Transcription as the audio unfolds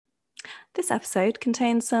This episode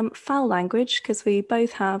contains some foul language because we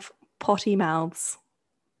both have potty mouths.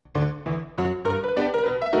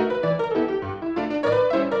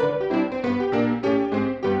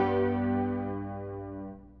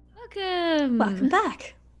 Welcome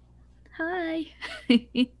back. Hi.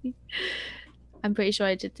 I'm pretty sure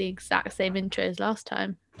I did the exact same intro as last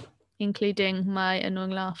time, including my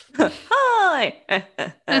annoying laugh. Hi.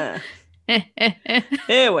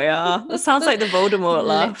 Here we are. That sounds like the Voldemort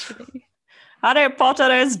laugh. Literally. Harry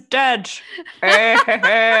Potter is dead. Oh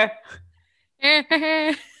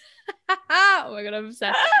my god, I'm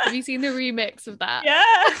obsessed. Have you seen the remix of that? Yeah.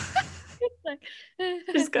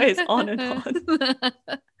 Just goes on and on. Oh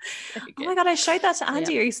my god, I showed that to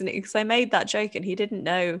Andy recently because I made that joke and he didn't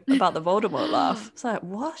know about the Voldemort laugh. It's like,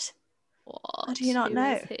 what? How do you not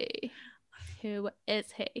know? Who is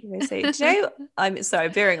he? Who is he? Do you know, I'm sorry,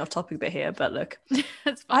 veering off topic a bit here, but look,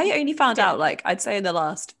 I only found out, like, I'd say in the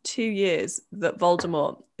last 2 years that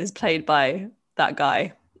Voldemort is played by that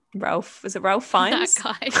guy, Ralph. Is it Ralph Fiennes?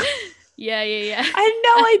 That guy. Yeah. I had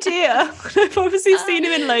no idea. I've obviously seen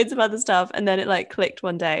him in loads of other stuff, and then it like clicked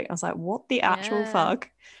one day. I was like, what the actual fuck?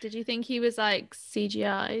 Did you think he was like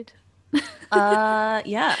CGI'd?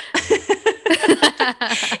 Yeah.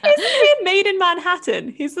 Isn't he Made in Manhattan?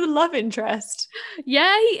 He's the love interest.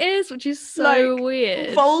 Yeah, he is, which is so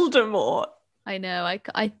weird. Voldemort. I know.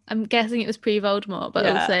 I'm guessing it was pre-Voldemort, but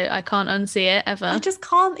also I can't unsee it ever. I just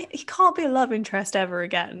can't. He can't be a love interest ever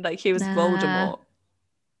again. Like he was Voldemort.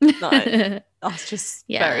 No, that's just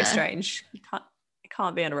very strange. It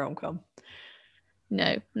can't be in a rom-com.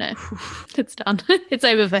 No, it's done. It's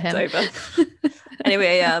over for him. It's over.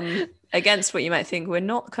 Anyway, against what you might think, we're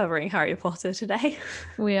not covering Harry Potter today.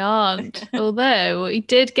 We aren't. Although we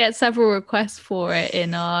did get several requests for it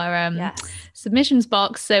in our submissions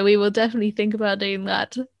box, so we will definitely think about doing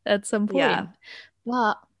that at some point. Yeah.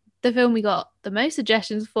 But the film we got the most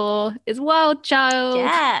suggestions for is Wild Child.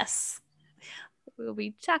 Yes. We'll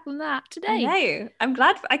be tackling that today. I know. I'm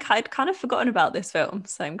glad. I'd kind of forgotten about this film,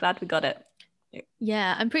 so I'm glad we got it.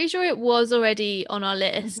 Yeah, I'm pretty sure it was already on our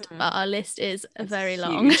list, but our list is very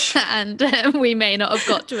long and we may not have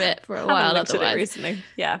got to it for a while otherwise. At it recently.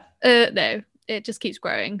 Yeah. No, it just keeps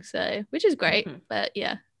growing, so which is great. But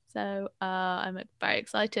yeah, so I'm very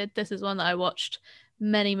excited. This is one that I watched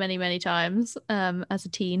many times as a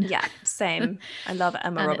teen. Yeah, same. I love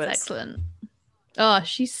Emma Roberts. It's excellent. Oh,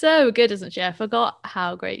 she's so good, isn't she? I forgot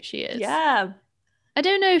how great she is. Yeah. I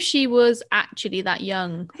don't know if she was actually that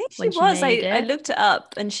young. I think she was. I looked it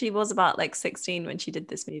up and she was about like 16 when she did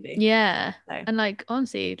this movie. Yeah. So. And like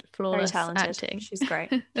honestly, flawless very talented. Acting. She's great.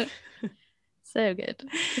 So good.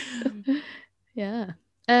 Yeah.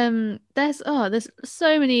 There's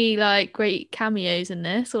so many like great cameos in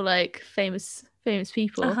this, or like famous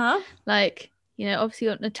people. Like, you know, obviously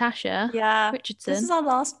got Natasha Richardson. This is our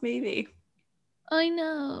last movie. I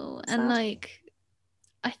know. Sad. And like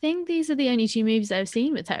I think these are the only 2 movies I've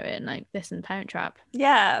seen with her in, like this and Parent Trap.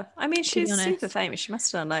 Yeah. I mean, she's super famous. She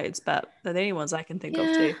must have done loads, but they're the only ones I can think of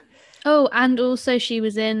too. Oh, and also she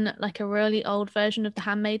was in like a really old version of The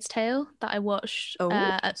Handmaid's Tale that I watched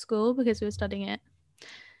at school because we were studying it.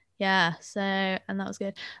 Yeah, so, and that was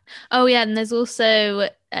good. Oh yeah, and there's also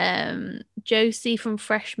Josie from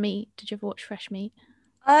Fresh Meat. Did you ever watch Fresh Meat?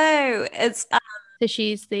 Oh, it's... So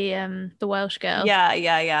she's the Welsh girl.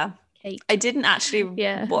 Yeah. Kate. I didn't actually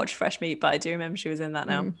watch Fresh Meat, but I do remember she was in that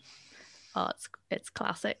now. Oh, it's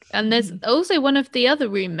classic. And there's also one of the other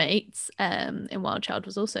roommates in Wild Child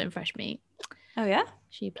was also in Fresh Meat. Oh yeah?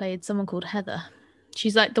 She played someone called Heather.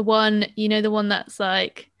 She's like the one, you know, the one that's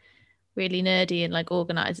like really nerdy and like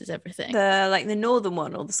organizes everything. The northern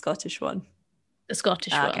one or the Scottish one? The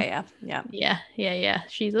Scottish one. Okay, yeah.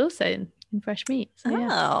 She's also in Fresh Meat.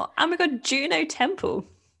 So, and we got Juno Temple.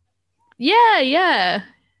 Yeah.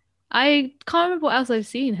 I can't remember what else I've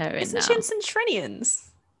seen her in. Isn't she in Centrinians?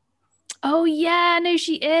 Oh yeah, no,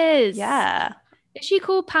 she is. Yeah. Is she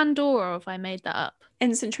called Pandora, or have I made that up?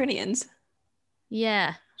 In Centrinians?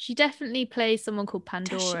 Yeah. She definitely plays someone called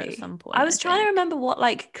Pandora at some point. I was trying to remember what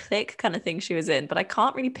like clique kind of thing she was in, but I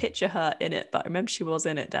can't really picture her in it, but I remember she was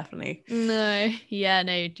in it, definitely. No,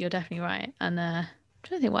 you're definitely right. And I'm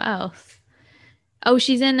trying to think what else. Oh,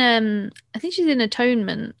 she's in I think she's in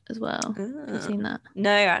Atonement as well. Have you seen that?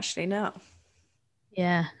 No, actually no.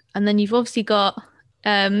 Yeah. And then you've obviously got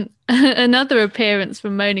another appearance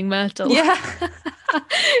from Moaning Myrtle. Yeah.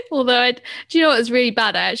 Although do you know what's really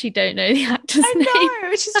bad? I actually don't know the actor's name. I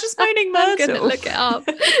know, she's just Moaning Myrtle. I'm gonna look it up.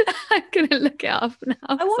 I'm gonna look it up now.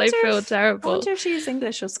 I feel terrible. I wonder if she's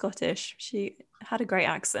English or Scottish. She had a great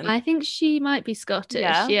accent. I think she might be Scottish,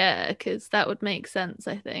 yeah, because that would make sense,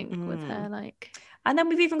 I think, with her like And then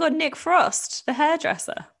we've even got Nick Frost, the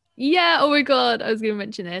hairdresser. Yeah. Oh my God. I was going to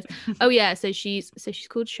mention this. Oh yeah. So she's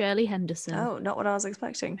called Shirley Henderson. Oh, not what I was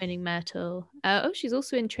expecting. Raining Myrtle. Oh, she's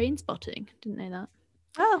also in Trainspotting. Didn't know that.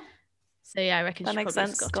 Oh. So yeah, I reckon that she's makes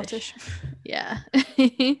probably sense. Scottish. Yeah.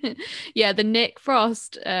 Yeah, the Nick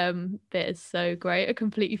Frost bit is so great. I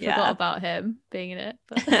completely forgot about him being in it.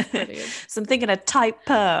 But that's brilliant. So I'm thinking a tight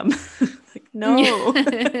perm. Like, no.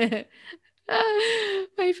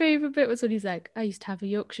 My favourite bit was when he's like, I used to have a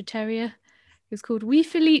Yorkshire Terrier. He was called Wee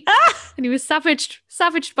Philippe, and he was savaged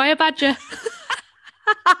by a badger.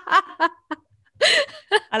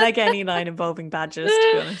 I like any line involving badgers,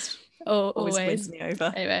 to be honest. Oh, always wins me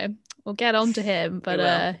over. Anyway, we'll get on to him,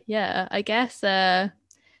 but yeah, I guess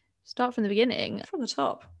start from the beginning. From the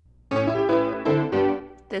top.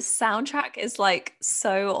 This soundtrack is like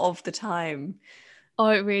so of the time. Oh,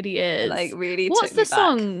 it really is. Like really. What's the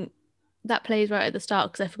song that plays right at the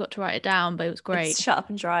start? Because I forgot to write it down, but it was great. It's Shut Up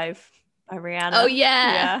and Drive by Rihanna. Oh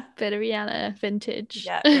yeah. Bit of Rihanna vintage.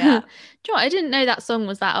 Yeah. Do you know what? I didn't know that song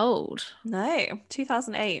was that old. No,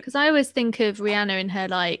 2008. Because I always think of Rihanna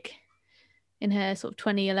in her sort of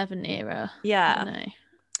 2011 era. Yeah.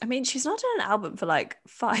 I mean, she's not done an album for like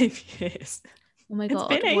 5 years. Oh my God.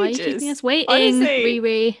 Why are you keeping us waiting, Honestly.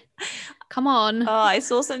 Riri? Come on. Oh, I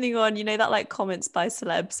saw something on, that like comments by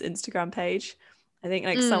celebs Instagram page. I think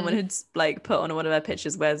like someone had like put on one of her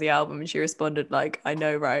pictures, where's the album? And she responded like, I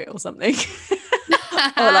know, right? Or something.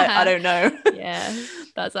 Or like, I don't know. Yeah,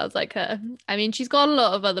 that sounds like her. I mean, she's got a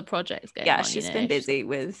lot of other projects going on. Yeah, she's been busy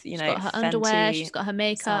with, she's got her Fenty, underwear, she's got her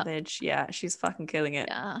makeup. Savage. Yeah, she's fucking killing it.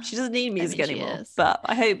 Yeah. She doesn't need music anymore. But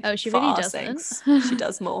I hope she for really our doesn't. sakes, she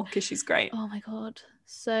does more because she's great. Oh my God.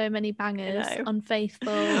 So many bangers.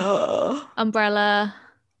 Unfaithful. Umbrella.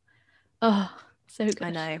 Oh, so good.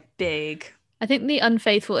 I know. Big. I think the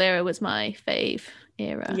Unfaithful era was my fave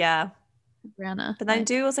era. Yeah. Rihanna. But then I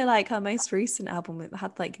do also like her most recent album. It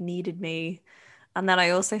had like Needed Me. And then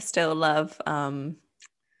I also still love I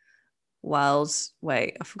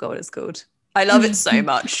forgot what it's called. I love it so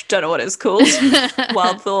much. Don't know what it's called.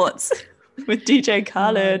 Wild Thoughts with DJ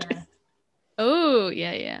Khaled. Oh,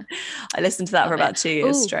 yeah. I listened to that for about 2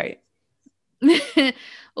 years straight.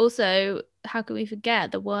 Also, how can we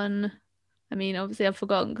forget the one? I mean, obviously I've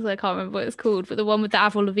forgotten because I can't remember what it's called, but the one with the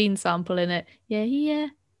Avril Lavigne sample in it. Yeah.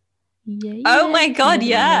 Oh my God,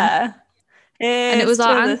 yeah. And it was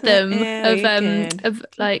our anthem of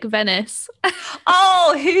like Venice.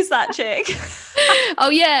 Oh, who's that chick? Oh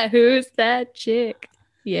yeah, who's that chick?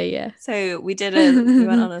 Yeah. So we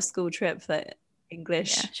went on a school trip for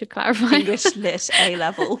English. Yeah, should clarify. English lit A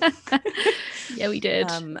level. Yeah, we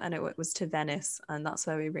did. And it was to Venice, and that's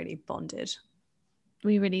where we really bonded.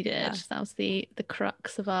 We really did. Yeah. That was the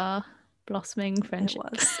crux of our blossoming friendship.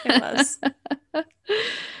 It was.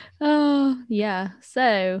 Oh yeah.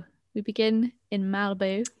 So we begin in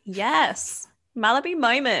Malibu. Yes. Malibu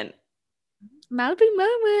moment.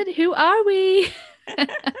 Who are we?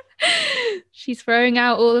 She's throwing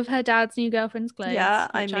out all of her dad's new girlfriend's clothes. Yeah,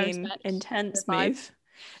 I mean, intense move.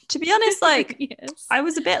 To be honest, like, yes. I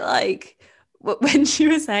was a bit like, when she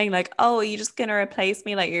was saying like, oh, are you just going to replace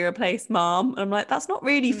me like you replaced mom? And I'm like, that's not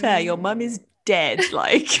really fair. Your mum is dead.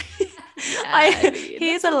 Like,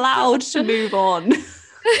 he's allowed to move on.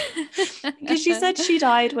 Because she said she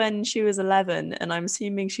died when she was 11 and I'm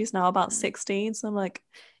assuming she's now about 16, so I'm like,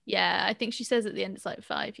 yeah, I think she says at the end it's like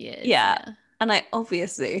 5 years. Yeah. And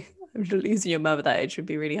obviously losing your mother that age would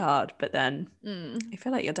be really hard, but then I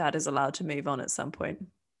feel like your dad is allowed to move on at some point.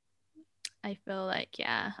 I feel like,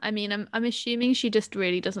 yeah, I mean, I'm assuming she just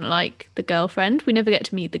really doesn't like the girlfriend. We never get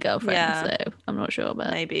to meet the girlfriend, so I'm not sure,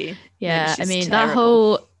 but maybe I mean,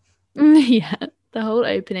 terrible. The whole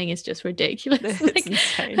opening is just ridiculous. Like,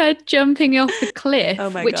 her jumping off the cliff,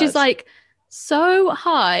 which is like so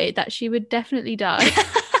high that she would definitely die.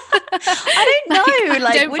 I don't know.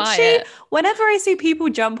 Like would she? Whenever I see people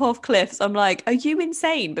jump off cliffs, I'm like, are you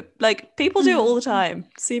insane? But like people do it all the time.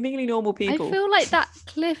 Seemingly normal people. I feel like that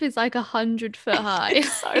cliff is like 100 foot high.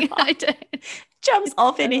 So high. Jumps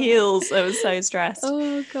off in heels. I was so stressed.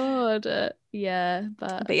 Oh God. Yeah,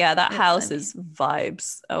 but yeah, that house is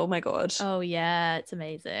vibes. Oh my God. Oh yeah, it's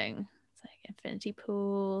amazing. It's like infinity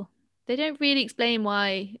pool. They don't really explain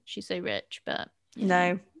why she's so rich, but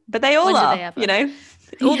no, but they all are.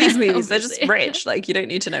 All these movies, they're just rich. Like you don't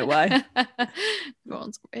need to know why.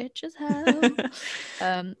 Everyone's rich as hell.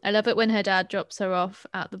 I love it when her dad drops her off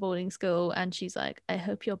at the boarding school, and she's like, "I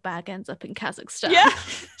hope your bag ends up in Kazakhstan." Yeah.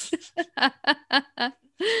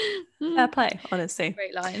 Fair play, honestly.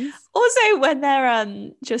 Great lines. Also, when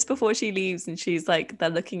they're just before she leaves and she's like, they're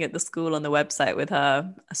looking at the school on the website with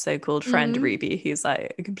her so-called friend Ruby, who's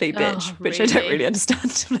like a complete bitch, which I don't really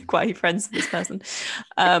understand. I'm like, why are you friends with this person?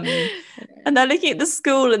 And they're looking at the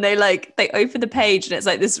school and they open the page and it's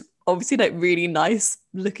like this obviously like really nice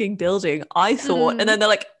looking building, I thought, and then they're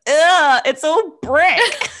like, ugh, it's all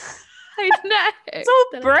brick. I know. It's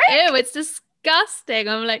all brick. Like, ew, it's disgusting.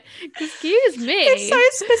 I'm like, excuse me. It's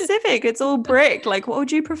so specific. It's all brick. Like, what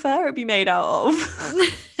would you prefer it be made out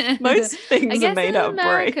of? Most things are made out of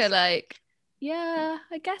brick. Like, yeah,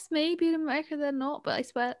 I guess maybe in America they're not, but I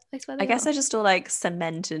swear I guess they're just all like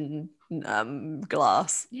cement and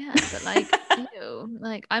glass. Yeah, but like, ew,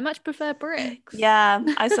 like I much prefer bricks. Yeah,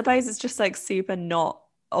 I suppose it's just like super not.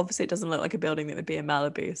 Obviously, it doesn't look like a building that would be in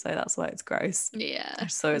Malibu, so that's why it's gross. Yeah.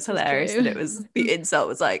 So it's hilarious that it was the insult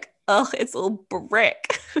was like, ugh, it's all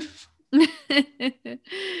brick. I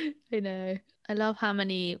know. I love how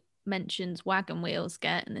many mentions wagon wheels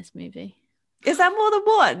get in this movie. Is that more than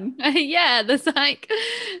one? Yeah, there's like,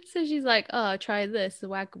 so she's like, oh, try this, the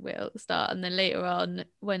wagon wheel at the start, and then later on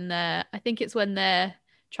when they're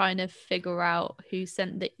trying to figure out who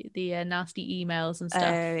sent the nasty emails and stuff.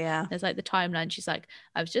 Oh yeah. There's like the timeline. She's like,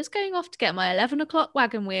 I was just going off to get my 11 o'clock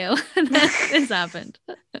wagon wheel, and then this happened.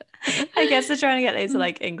 I guess they're trying to get those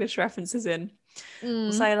like English references in.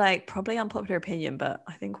 So like probably unpopular opinion, but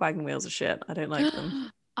I think wagon wheels are shit. I don't like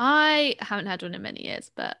them. I haven't had one in many years,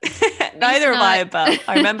 but neither have I, but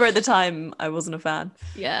I remember at the time I wasn't a fan.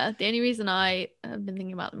 Yeah, the only reason I have been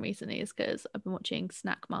thinking about them recently is because I've been watching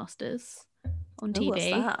Snack Masters on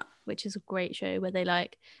TV, which is a great show where they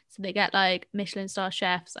get like Michelin star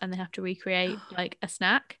chefs and they have to recreate like a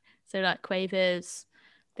snack. So like Quavers,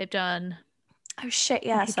 they've done oh shit,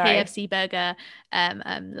 yeah, sorry, KFC burger.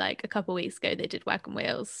 Like a couple of weeks ago they did wagon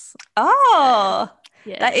wheels. Oh,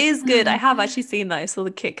 yeah, that is good. I have actually seen that. I saw the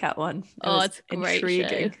Kit Kat one. It's a great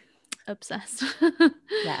intriguing. Show. Obsessed.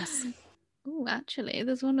 Yes. Oh, actually,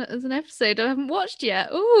 there's an episode I haven't watched yet.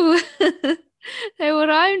 Oh, know what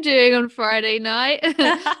I'm doing on Friday night.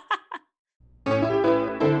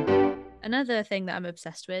 Another thing that I'm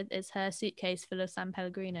obsessed with is her suitcase full of San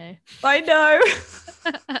Pellegrino. I know.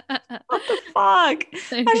 What the fuck?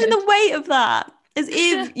 Imagine the weight of that. As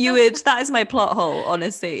if you would, that is my plot hole,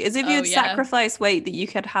 honestly. As if you would sacrifice weight that you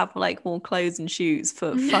could have like more clothes and shoes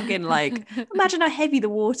for fucking like, imagine how heavy the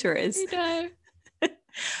water is. You know.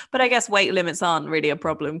 But I guess weight limits aren't really a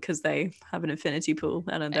problem because they have an infinity pool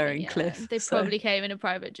and they're in cliff. They probably came in a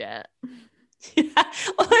private jet. Yeah,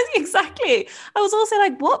 well, exactly. I was also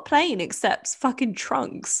like, what plane accepts fucking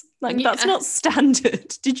trunks? Like, that's not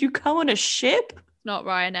standard. Did you come on a ship? Not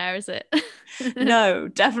Ryanair, is it? No,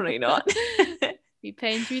 definitely not. Be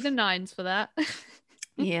paying through the nines for that.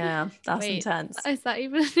 Yeah, that's intense. Is that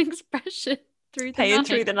even an expression? Paying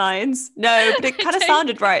through the nines? No, but it kind of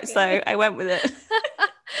sounded right, so I went with it.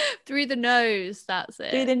 Through the nose, that's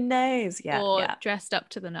it. Through the nose, yeah. Or dressed up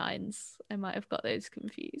to the nines. I might have got those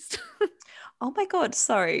confused. Oh my god,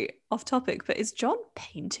 sorry, off topic, but is John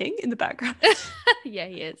painting in the background? Yeah,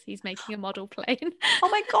 he is. He's making a model plane. Oh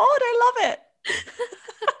my god, I love it.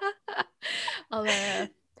 I'll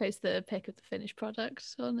post the pic of the finished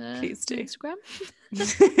product on Instagram.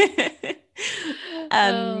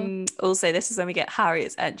 Also, this is when we get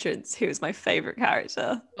Harriet's entrance, who is my favorite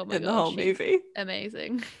character in the whole movie.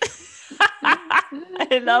 Amazing.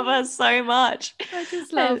 I love her so much. I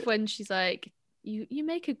just love when she's like, you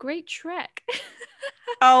make a great Shrek.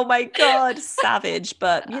 Oh my god, savage,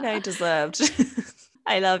 but deserved.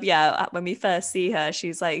 I love, when we first see her,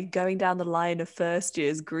 she's like going down the line of first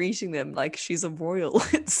years, greeting them like she's a royal.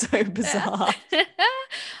 It's so bizarre.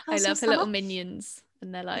 I love her little minions,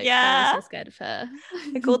 and they're like, they're so scared of her.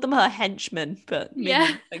 I called them her henchmen, but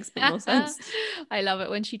minion makes a bit more sense. I love it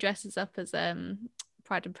when she dresses up as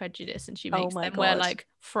Pride and Prejudice, and she makes them wear like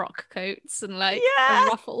frock coats and like a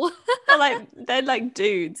ruffle. they're like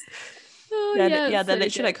dudes. Oh, they're so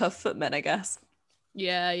literally like her footmen, I guess.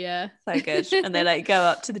 Yeah. So good. And they like go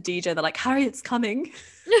up to the DJ, they're like, Harriet's coming.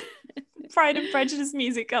 Pride and Prejudice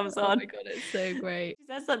music comes on. Oh my god, it's so great. She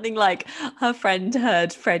says something like, her friend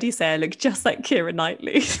heard Freddie say I look just like Keira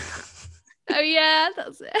Knightley. Oh yeah,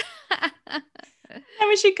 that's it. And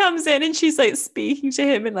when she comes in and she's like speaking to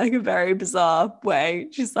him in like a very bizarre way,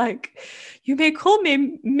 she's like, you may call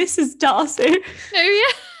me Mrs. Darcy. Oh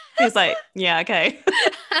yeah. He's like, yeah, okay.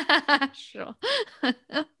 Sure.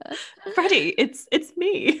 Freddie, it's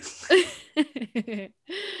me. Can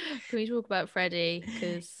we talk about Freddie?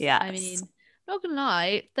 Because I mean, not gonna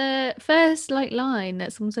lie, the first like line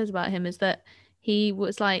that someone says about him is that he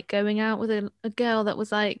was like going out with a girl that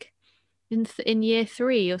was like in year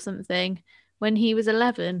 3 or something when he was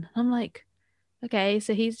 11. I'm like, okay,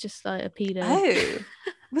 so he's just like a pedo. Oh,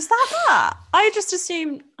 was that? I just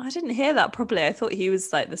assumed, I didn't hear that properly. I thought he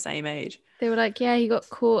was like the same age. They were like, yeah, he got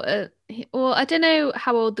caught well, I don't know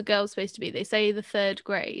how old the girl's supposed to be. They say the 3rd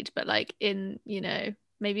grade, but like in,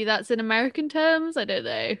 maybe that's in American terms. I don't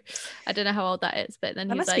know. I don't know how old that is, but then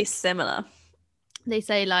that he's must be similar. They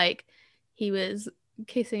say like he was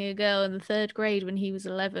kissing a girl in the 3rd grade when he was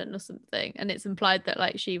 11 or something, and it's implied that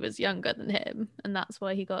like she was younger than him, and that's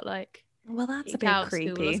why he got like, well, that's a bit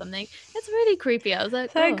creepy or something. It's really creepy. I was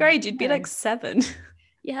like, 3rd grade, you'd be like 7.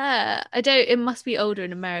 Yeah, I don't. It must be older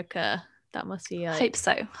in America. That must be like.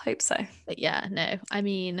 Hope so. But yeah, no. I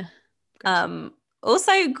mean,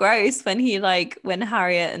 also gross when when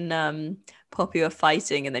Harriet and Poppy are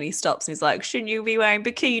fighting, and then he stops and he's like, shouldn't you be wearing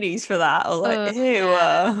bikinis for that? Or like,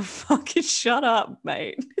 ew, fucking shut up,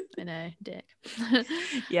 mate. I know, dick.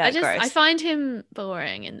 Yeah, gross. I find him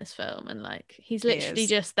boring in this film, and like he's literally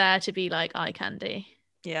just there to be like eye candy.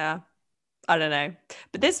 Yeah, I don't know,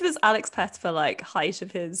 but this was Alex Pett for like height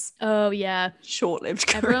of his short-lived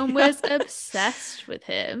career. Everyone was obsessed with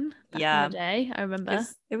him back in the day. I remember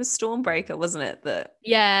it was Stormbreaker, wasn't it? That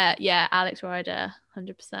Alex Rider,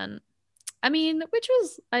 100%. I mean, which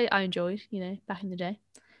was I enjoyed, back in the day.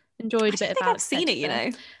 Enjoyed a bit of Alex. I've seen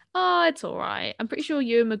it, Oh, it's all right. I'm pretty sure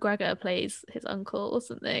Ewan McGregor plays his uncle or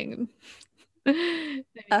something.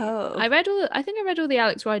 Oh, I think I read all the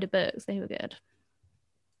Alex Rider books. They were good.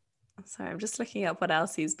 Sorry, I'm just looking up what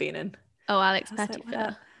else he's been in. Oh, Alex Pettyfer.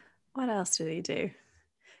 Like, what else did he do?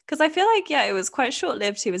 Because I feel like, it was quite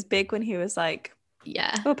short-lived. He was big when he was like...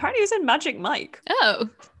 Yeah. Well, apparently he was in Magic Mike. Oh.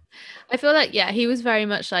 I feel like, he was very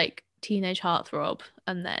much like teenage heartthrob,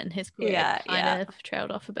 and then his career kind of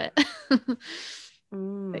trailed off a bit.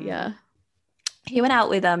 But yeah. He went out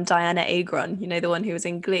with Diana Agron, the one who was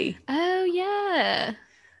in Glee. Oh, yeah.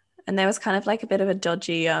 And there was kind of like a bit of a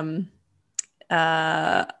dodgy...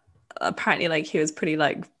 apparently like he was pretty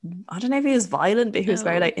like, I don't know if he was violent, but he was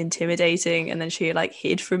very like intimidating, and then she like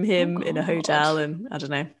hid from him in a hotel, and I don't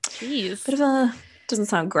know. Jeez. Bit of a doesn't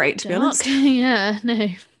sound great, to be honest. Yeah, no.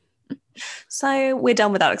 So we're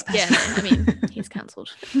done with Alex Pett. Yeah, I mean, he's cancelled.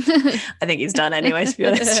 I think he's done anyway, to be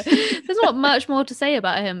honest. There's not much more to say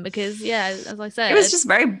about him because, as I said, it was just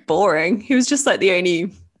very boring. He was just like the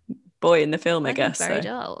only boy in the film, I guess. Very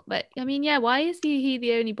dull. But I mean, why is he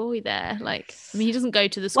the only boy there? Like, I mean, he doesn't go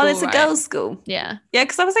to the school. Well, it's a girls' school. Yeah. Yeah,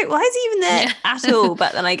 because I was like, why is he even there at all?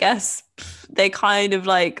 But then I guess they kind of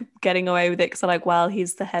like getting away with it because they're like, well,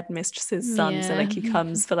 he's the headmistress's son, so like he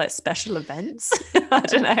comes for like special events. I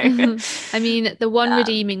don't know. I mean, the one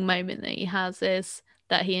redeeming moment that he has is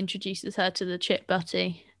that he introduces her to the Chip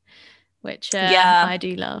Butty, which I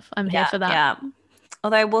do love. I'm here for that. Yeah.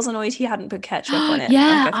 Although I was annoyed he hadn't put ketchup on it.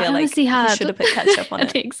 Yeah, I feel like he should have put ketchup on it.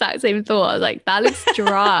 The exact same thought. I was like, that looks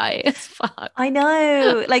dry as fuck. I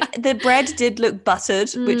know. Like the bread did look buttered,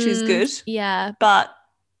 which is good. Yeah. But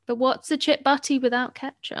what's a Chip Butty without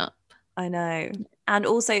ketchup? I know. And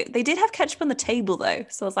also they did have ketchup on the table though.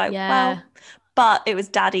 So I was like, well, but it was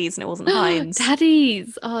Daddy's and it wasn't Heinz.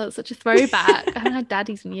 Daddy's. Oh, it's such a throwback. I haven't had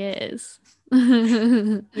Daddy's in years.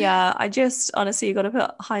 Yeah, I just honestly, you got to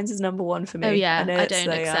put Heinz as number one for me. Oh yeah, I don't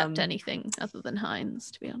accept anything other than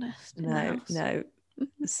Heinz, to be honest. No.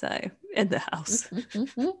 So in the house.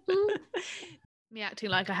 Me acting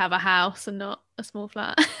like I have a house and not a small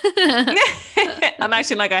flat. I'm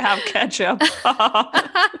acting like I have ketchup.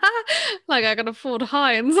 Like I can afford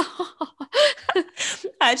Heinz.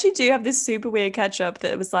 I actually do have this super weird ketchup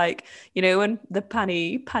that was like, when the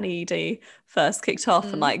Pani Day first kicked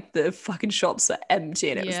off and like the fucking shops were empty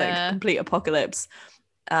and it was like a complete apocalypse.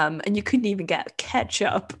 And you couldn't even get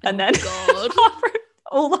ketchup. And then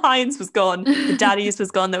all the Heinz was gone. The Daddy's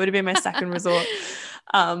was gone. That would have been my second resort.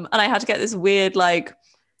 And I had to get this weird, like,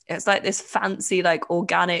 it's like this fancy, like,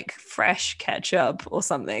 organic, fresh ketchup or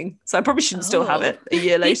something. So I probably shouldn't still have it a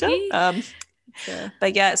year later.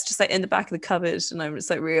 But yeah, it's just like in the back of the cupboard, and I'm just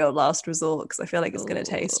like real last resort because I feel like it's going to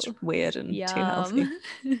taste weird and too healthy.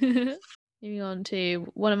 Moving on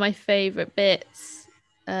to one of my favourite bits,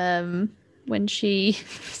 when she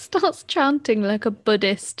starts chanting like a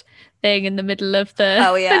Buddhist thing in the middle of the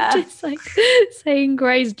just like saying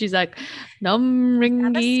grace. She's like Nam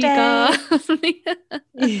Ringi Ga.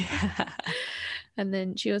 And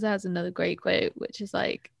then she also has another great quote, which is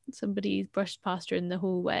like somebody's brushed past her in the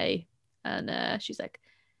hallway, and she's like,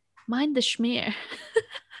 "Mind the schmear."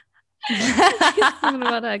 She's talking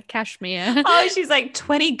about her cashmere. Oh, she's like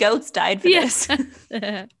 20 goats died for this. So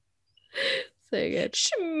good.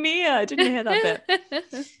 Schmear. I didn't hear that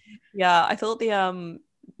bit. Yeah, I thought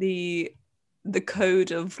the the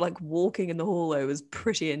code of like walking in the hallway was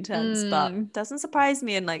pretty intense, but doesn't surprise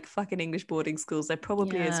me in like fucking English boarding schools. There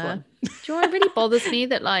probably is one. Do you know what really bothers me?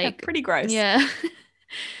 That like yeah, pretty gross. Yeah.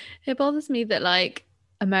 It bothers me that like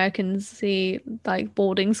Americans see like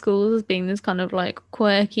boarding schools as being this kind of like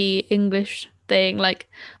quirky English thing. Like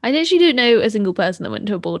I actually don't know a single person that went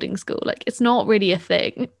to a boarding school. Like it's not really a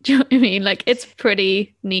thing. Do you know what I mean? Like it's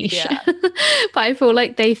pretty niche. Yeah. But I feel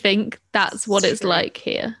like they think that's what it's like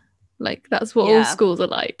here. Like that's what all schools are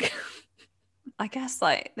like. I guess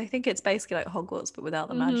like they think it's basically like Hogwarts but without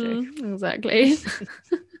the magic. Exactly.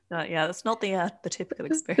 Yeah, that's not the typical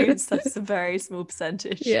experience. That's a very small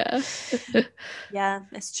percentage. Yeah. Yeah,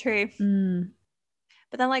 it's true.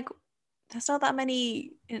 But then like there's not that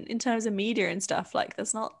many in terms of media and stuff. Like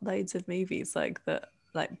there's not loads of movies like that,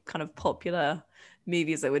 like kind of popular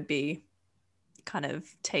movies that would be kind of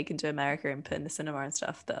taken to America and put in the cinema and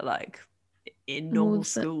stuff that are like in normal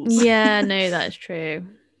schools. Yeah, no, that's true.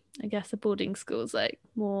 I guess the boarding school's like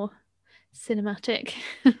more cinematic.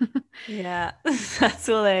 Yeah, that's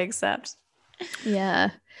all they accept.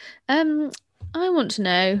 Yeah. I want to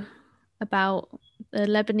know about the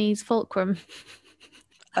Lebanese fulcrum.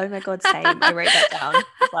 Oh my god, same. I wrote that down. I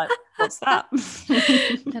was like, what's that?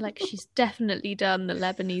 They're like, she's definitely done the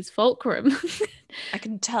Lebanese fulcrum. I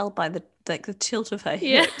can tell by the tilt of her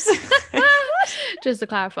hips. Just to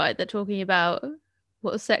clarify, they're talking about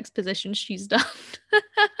what sex position she's done.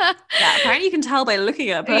 Yeah, apparently you can tell by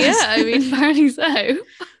looking at her. Yeah, I mean, apparently so.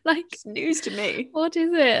 Like, it's news to me. What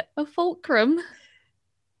is it? A fulcrum?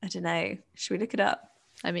 I don't know. Should we look it up?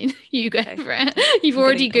 I mean, you go for it. You've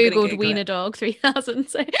already Googled Wiener Dog 3000.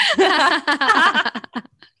 So.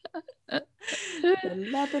 The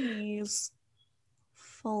Lebanese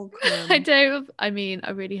fulcrum. I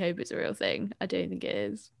really hope it's a real thing. I don't think it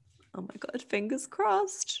is. Oh my god, fingers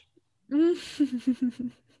crossed. Oh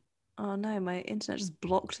no, my internet just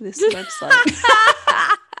blocked this website.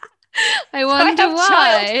 I wonder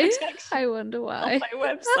why. I wonder why. On my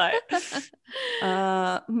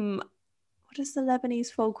website. What does the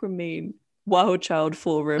Lebanese fulcrum mean? Wild Child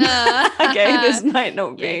Forum. Okay, this might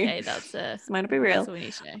not be. Okay, this might not be real. That's what we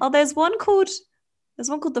need to know. Oh, there's one called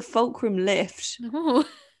the Fulcrum Lift. Oh.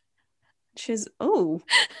 Which is wow.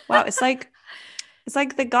 It's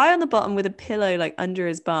like the guy on the bottom with a pillow like under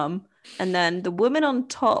his bum, and then the woman on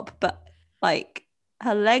top, but like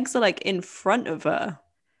her legs are like in front of her,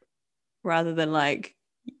 rather than like,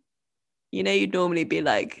 you'd normally be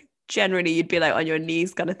like, generally you'd be like on your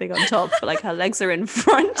knees kind of thing on top, but like her legs are in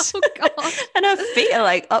front. Oh god. And her feet are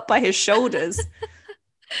like up by his shoulders.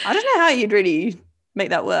 I don't know how you'd really make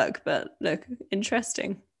that work, but look,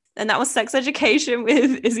 interesting. And that was Sex Education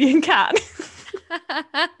with Izzy and Kat.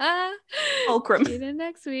 Fulcrum. See you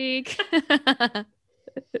next week.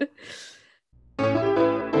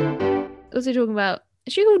 Also talking about,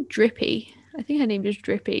 is she called Drippy? I think her name is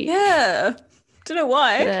Drippy. Yeah. Don't know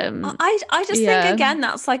why. I just think again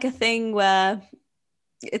that's like a thing where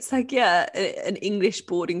it's like an English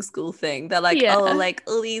boarding school thing. They're like like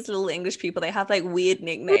all these little English people, they have like weird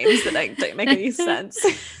nicknames that like don't make any sense.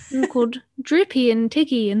 They're called Drippy and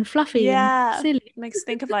Tiggy and Fluffy and silly. It makes me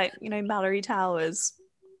think of like Mallory Towers.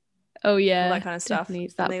 Oh yeah, all that kind of stuff. And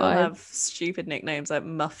they all have stupid nicknames like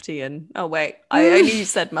Mufti and I only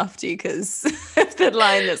said Mufti because of the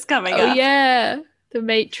line that's coming up. Oh yeah, the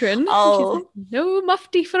matron. Oh, like, no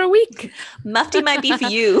Mufti for a week. Mufti might be for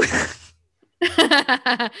you.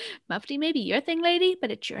 Mufti may be your thing, lady, but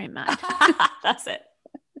it's your own mind. That's it.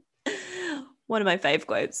 One of my fave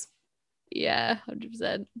quotes. Yeah,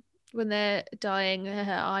 100%. When they're dyeing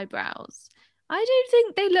her eyebrows, I don't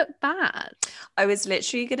think they look bad. I was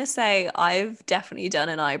literally gonna say I've definitely done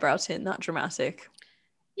an eyebrow tint that dramatic.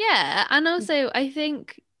 Yeah, and also I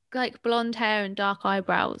think like blonde hair and dark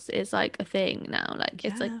eyebrows is like a thing now. Like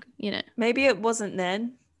it's like, maybe it wasn't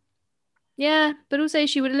then. Yeah, but also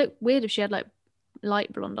she would look weird if she had like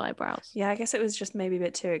light blonde eyebrows. Yeah, I guess it was just maybe a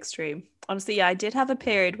bit too extreme. Honestly, yeah, I did have a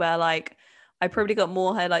period where like I probably got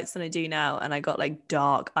more highlights than I do now, and I got like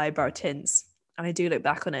dark eyebrow tints. And I do look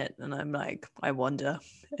back on it and I'm like, I wonder.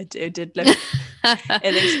 It did look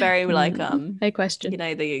it looks very like no question.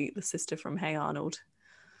 The sister from Hey Arnold.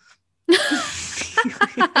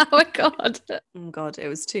 Oh my god. Oh god, it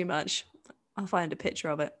was too much. I'll find a picture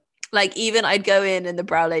of it. Like even I'd go in and the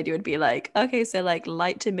brow lady would be like, okay, so like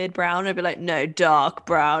light to mid brown. I'd be like, no, dark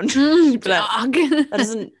brown. Dark.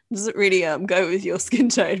 That doesn't really go with your skin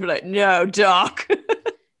tone. I'd be like, no, dark.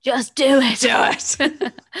 Just do it. Do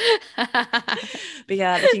it. But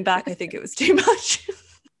yeah, looking back, I think it was too much.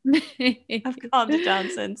 I've calmed it down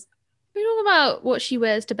since. We talk about what she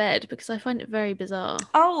wears to bed because I find it very bizarre.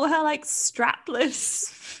 Oh, her like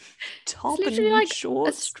strapless top it's literally and like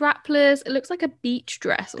shorts. a strapless, it looks like a beach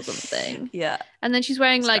dress or something. Yeah. And then she's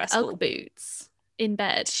wearing Stressful. like Ugg boots in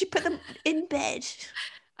bed. She put them in bed.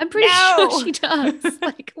 I'm pretty sure she does.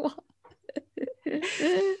 Like, what?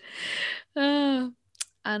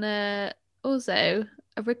 And also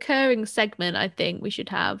a recurring segment I think we should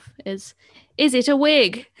have is it a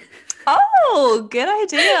wig? Oh, good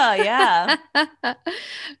idea. Yeah.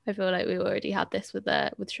 I feel like we already had this with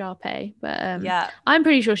Sharpay, but yeah, I'm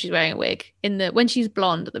pretty sure she's wearing a wig when she's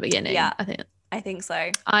blonde at the beginning. Yeah. I think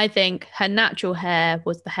so. I think her natural hair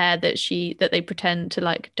was the hair that they pretend to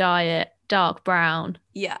like dye it dark brown.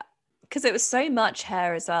 Yeah. Because it was so much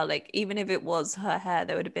hair as well. Like, even if it was her hair,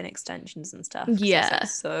 there would have been extensions and stuff. Yeah. It's, like,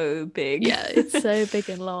 so big. Yeah, it's so big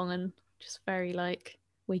and long and just very like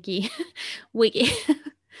wiggy. Wiggy.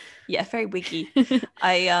 Yeah, very wiggy.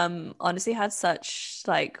 I honestly had such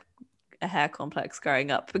like a hair complex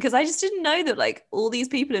growing up because I just didn't know that like all these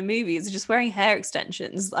people in movies are just wearing hair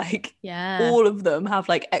extensions. Like, all of them have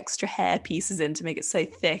like extra hair pieces in to make it so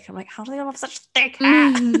thick. I'm like, how do they all have such thick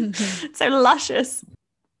hair? It's so luscious.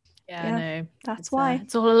 Yeah, I know. That's why.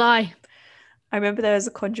 It's all a lie. I remember there was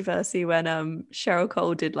a controversy when Cheryl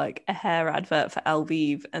Cole did like a hair advert for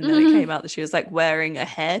Elvive, and then it came out that she was like wearing a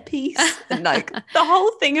hairpiece, and like the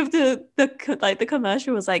whole thing of the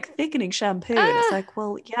commercial was like thickening shampoo, and it's like,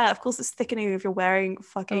 well, yeah, of course it's thickening if you're wearing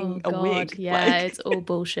fucking a wig. Yeah, like, it's all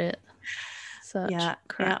bullshit. Such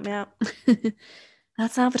crap. Yeah.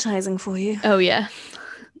 That's advertising for you. Oh yeah,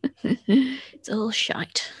 it's all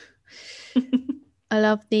shite. I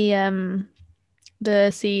love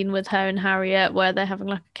the scene with her and Harriet where they're having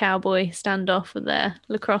like a cowboy standoff with their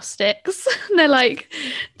lacrosse sticks. And they're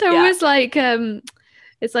always like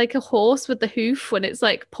it's like a horse with the hoof when it's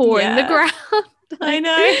like pawing the ground. I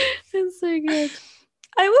know. It's so good.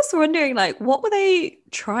 I was wondering, like, what were they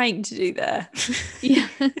trying to do there? Yeah.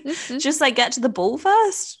 Just like get to the ball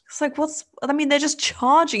first? It's like, they're just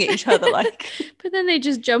charging at each other, like. But then they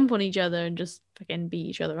just jump on each other and just fucking beat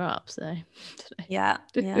each other up, so. Yeah.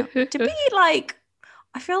 To be like,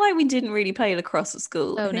 I feel like we didn't really play lacrosse at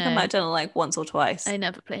school. I think I might have done it like once or twice. I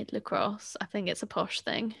never played lacrosse. I think it's a posh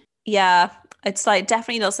thing. Yeah. It's like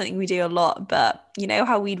definitely not something we do a lot, but you know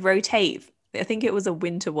how we'd rotate? I think it was a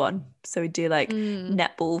winter one. So we'd do like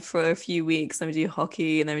netball for a few weeks, then we do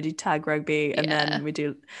hockey, and then we do tag rugby, and then we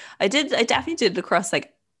do I definitely did lacrosse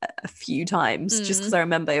like a few times just because I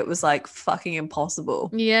remember it was like fucking impossible.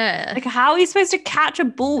 Yeah. Like, how are you supposed to catch a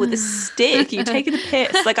ball with a stick? You're taking the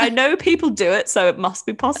piss. Like, I know people do it, so it must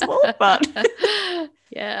be possible, but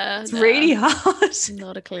yeah, it's really hard.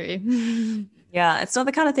 Not a clue. Yeah, it's not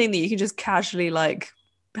the kind of thing that you can just casually like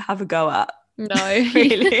have a go at. No,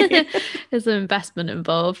 really. There's an investment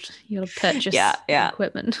involved. You got to purchase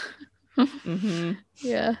equipment.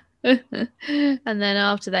 Yeah. And then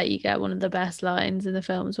after that you get one of the best lines in the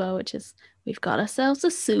film as well, which is, "We've got ourselves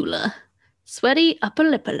a Sula. Sweaty upper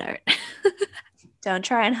lip alert." Don't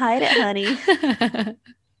try and hide it, honey.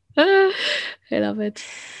 I love it.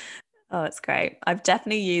 Oh, it's great. I've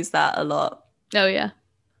definitely used that a lot. Oh yeah,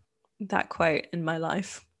 that quote in my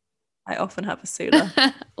life. I often have a Sula.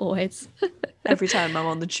 Always. Every time I'm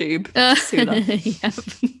on the tube. Sula.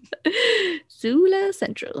 Sula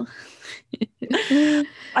Central.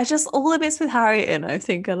 I just, all the bits with Harriet in, I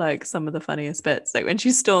think are like some of the funniest bits. Like when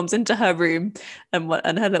she storms into her room and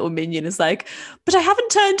her little minion is like, "But I haven't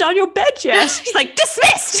turned down your bed yet." She's like,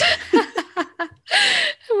 "Dismissed."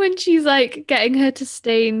 When she's like getting her to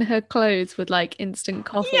stain her clothes with like instant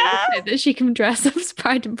coffee so that she can dress up as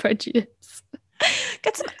Pride and Prejudice.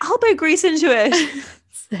 Get some elbow grease into it.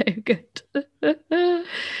 So good.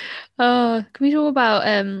 Oh, can we talk about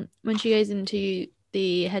when she goes into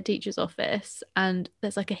the head teacher's office and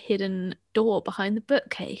there's like a hidden door behind the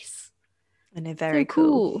bookcase? And they're very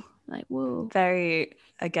cool. Like, whoa. Very,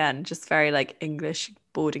 again, just very like English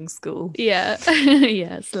boarding school. Yeah.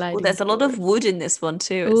 Yeah. Well, there's a lot of wood in this one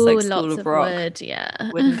too. It's like School of Rock. Wood, yeah.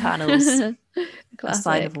 Wooden panels. A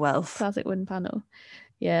sign of wealth. Classic wooden panel.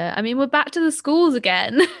 Yeah. I mean, we're back to the schools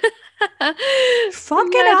again.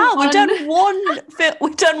 Fucking hell.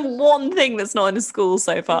 We've done one thing that's not in a school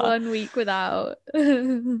so far. 1 week without.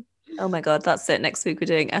 Oh my god, that's it. Next week we're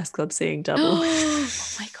doing Escort Seeing Double. Oh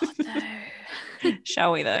my god, no.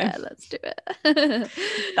 Shall we though? Yeah, let's do it.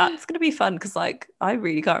 That's gonna be fun because like I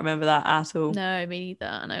really can't remember that at all. No, me neither.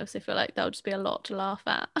 And I also feel like that'll just be a lot to laugh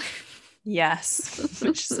at. Yes,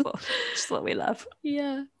 which is what we love.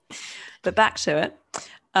 Yeah. But back to it.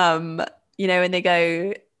 You know, when they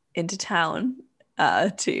go into town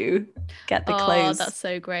to get the clothes. Oh, that's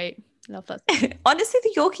so great. Love that. Honestly,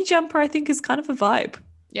 the Yorkie jumper I think is kind of a vibe.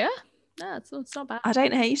 Yeah. No, it's not bad. I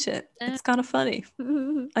don't hate it. It's kind of funny.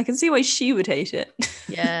 I can see why she would hate it.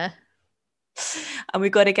 Yeah. And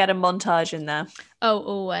we've got to get a montage in there. Oh,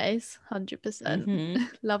 always. 100%.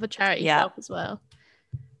 Love a charity shop as well.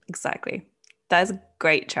 Exactly. That is a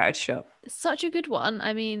great charity shop. It's such a good one.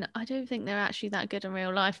 I mean, I don't think they're actually that good in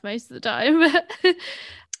real life most of the time.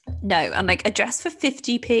 No, and like a dress for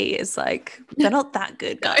 50p is like, they're not that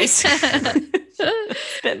good, guys. It's a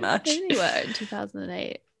bit much. They were in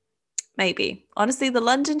 2008. Maybe. Honestly, the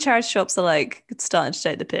London charity shops are like starting to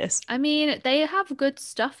take the piss. I mean, they have good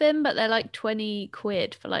stuff in, but they're like 20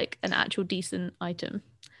 quid for like an actual decent item.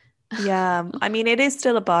 Yeah, I mean, it is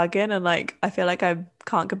still a bargain, and like I feel like I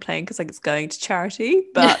can't complain because like it's going to charity,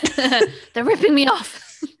 but they're ripping me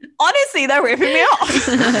off. Honestly, they're ripping me off.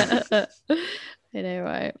 I know,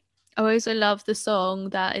 right? I also love the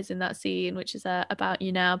song that is in that scene, which is About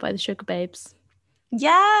You Now by the Sugar Babes.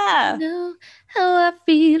 Yeah. I know how I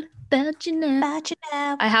feel about you now.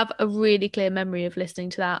 I have a really clear memory of listening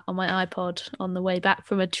to that on my iPod on the way back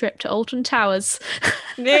from a trip to Alton Towers.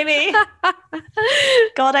 Really?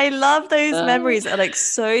 God, I love those memories. Are like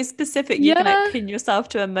so specific. You can like pin yourself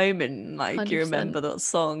to a moment and like 100%. You remember that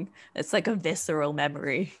song. It's like a visceral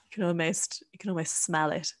memory. You can almost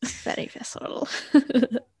smell it. Very visceral.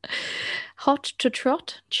 Hot to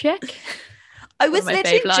trot, check. I was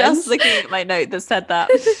literally just looking at my note that said that.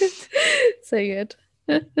 So good.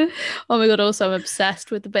 Oh my god, also I'm obsessed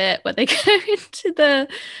with the bit where they go into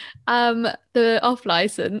the off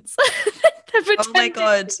license. They're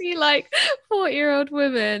pretending to be like 40-year-old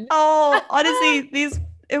women. Oh, honestly,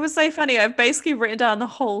 it was so funny. I've basically written down the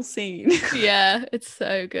whole scene. Yeah, it's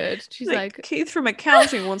so good. She's like Keith from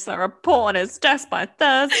accounting wants that report on his desk by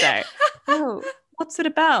Thursday. Oh, what's it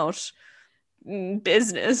about?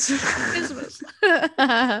 Business.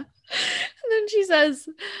 And then she says,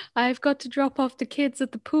 I've got to drop off the kids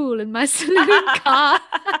at the pool in my saloon car.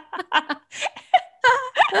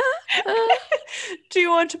 Do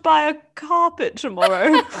you want to buy a carpet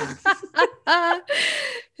tomorrow?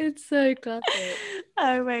 It's so classic.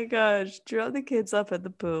 Oh my gosh. Drop the kids up at the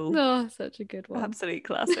pool. Oh, such a good one. Absolutely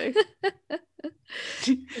classic.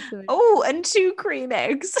 Oh, and 2 cream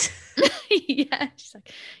eggs. Yeah, she's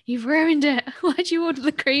like, you've ruined it. Why'd you order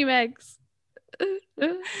the cream eggs?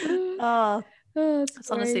 It's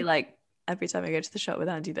honestly like every time I go to the shop with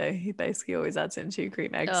Andy though, he basically always adds in 2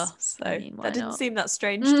 cream eggs. So I mean, that didn't seem that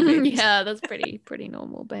strange to me. Yeah, that's pretty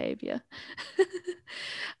normal behavior.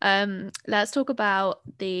 Let's talk about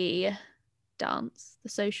the dance, the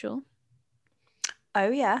social. Oh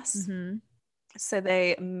yes. So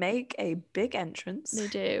they make a big entrance. They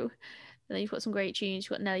do. And then you've got some great tunes.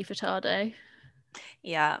 You've got Nelly Furtado.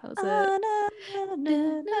 Yeah. That was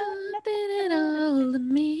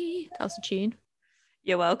That was a tune.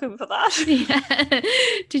 You're welcome for that. Yeah.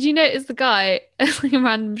 Did you notice the guy, it's like a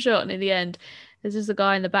random shot, and in the end, there's just a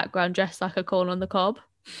guy in the background dressed like a corn on the cob?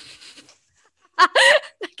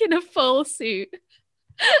 Like in a full suit.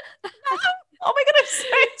 Oh my god, I'm so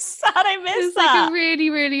sad I missed it's that. Like a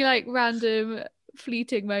really, really like random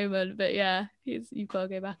fleeting moment, but yeah, you've got to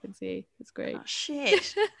go back and see. It's great. Oh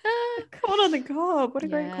shit. Corn on the cob. What a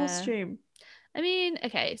great costume. I mean,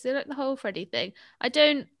 okay, so like the whole Freddie thing, I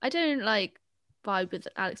don't like vibe with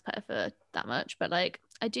Alex Pettyfer that much, but like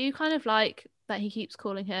I do kind of like that he keeps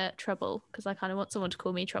calling her Trouble, because I kind of want someone to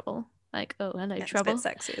call me Trouble. Like, oh, hello, Trouble. It's a bit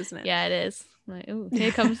sexy, isn't it? Yeah, it is. Like, oh,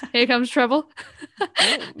 here comes Trouble.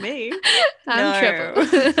 Oh, me? I'm Trouble.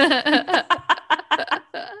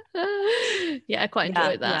 Yeah, I quite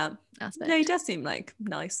enjoyed that aspect. No, he does seem like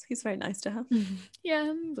nice. He's very nice to her.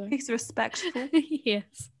 Yeah, he's respectful.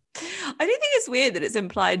 Yes. I do think it's weird that it's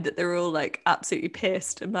implied that they're all like absolutely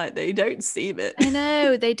pissed and like they don't seem it. I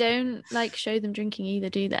know, they don't like show them drinking either,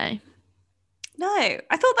 do they? No,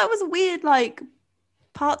 I thought that was a weird like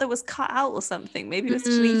part that was cut out or something. Maybe it was a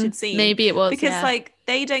deleted scene. Maybe it was, because like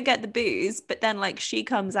they don't get the booze, but then like she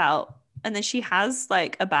comes out and then she has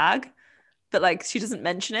like a bag, but like she doesn't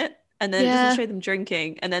mention it, and then it doesn't show them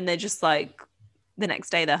drinking, and then they're just like the next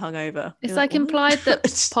day they're hungover. It's like implied that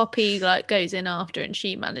Poppy like goes in after and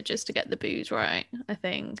she manages to get the booze right, I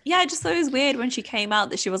think. Yeah, I just thought it was weird when she came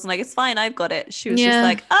out that she wasn't like, it's fine, I've got it. She was just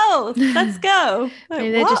like, oh, let's go. Like,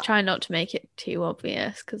 maybe they're just trying not to make it too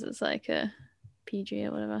obvious because it's like a PG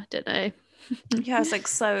or whatever. I don't know. Yeah, it's like,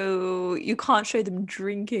 so you can't show them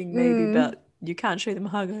drinking maybe, but you can show them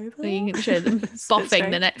hungover. Or you can show them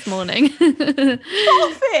boffing the next morning.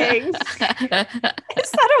 Boffing?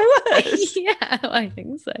 Is that a word? Yeah, I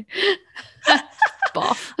think so.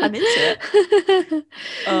 Boff. I'm into it.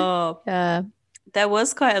 Oh. Yeah. There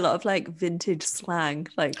was quite a lot of like vintage slang,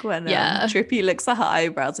 like when Yeah. Trippy looks at her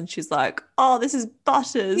eyebrows and she's like, "Oh, this is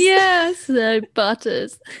Butters." Yeah, so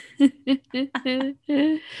Butters. Yeah,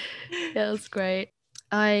 it was great.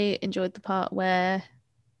 I enjoyed the part where,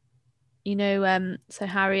 you know, so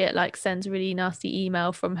Harriet like sends a really nasty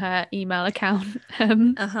email from her email account,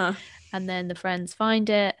 Uh-huh. and then the friends find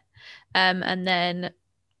it, and then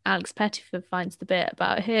Alex Pettyfer finds the bit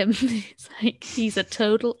about him. It's like he's a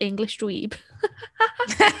total English dweeb.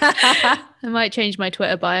 I might change my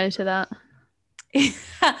Twitter bio to that.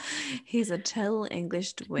 He's a total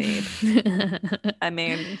English dweeb. I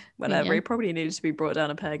mean, whatever. Yeah. He probably needed to be brought down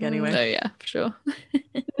a peg anyway. Oh yeah, for sure.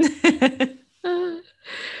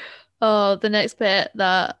 Oh, the next bit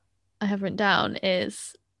that I have written down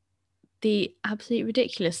is the absolute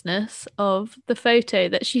ridiculousness of the photo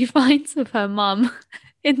that she finds of her mum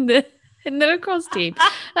in the lacrosse team.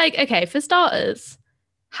 Like, okay, for starters,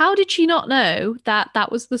 how did she not know that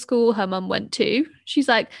that was the school her mum went to? She's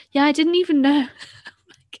like, yeah, I didn't even know.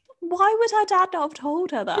 Why would her dad not have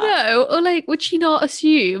told her that? No, or like, would she not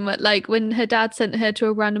assume, like, when her dad sent her to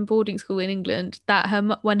a random boarding school in England, that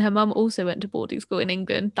when her mum also went to boarding school in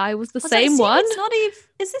England, that was the same one? It's not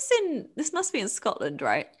even. This must be in Scotland,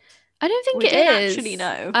 right? I don't think it is. Actually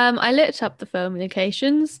know. I looked up the film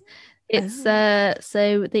locations. It's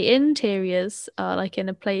so the interiors are like in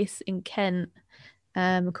a place in Kent,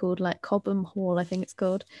 called like Cobham Hall, I think it's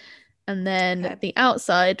called, and then the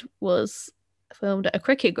outside was filmed at a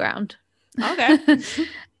cricket ground. Okay.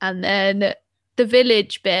 And then the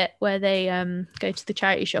village bit where they go to the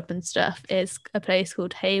charity shop and stuff is a place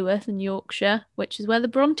called Haworth in Yorkshire, which is where the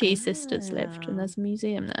Bronte sisters lived, and there's a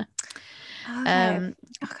museum there. Okay.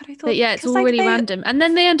 But yeah, it's all really random. And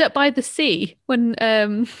then they end up by the sea when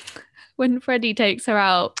Freddie takes her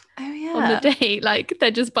out on the date. Like, they're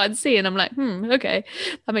just by the sea, and I'm like, okay,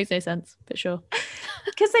 that makes no sense, but sure.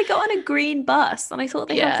 Because they got on a green bus, and I thought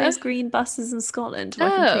they had those green buses in Scotland. I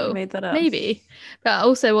completely made that up. Maybe. But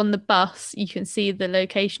also on the bus, you can see the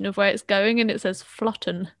location of where it's going, and it says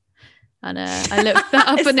Flotton. And I looked that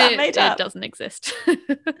up, and it doesn't exist.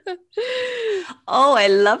 Oh, I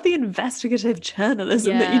love the investigative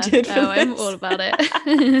journalism that you did for this. I'm all about it.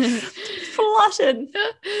 Flotton.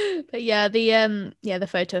 But yeah, the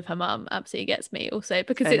photo of her mum absolutely gets me also,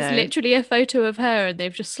 because it's literally a photo of her and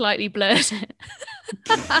they've just slightly blurred it.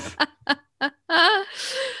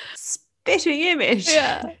 Spitting image.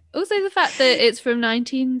 Yeah. Also the fact that it's from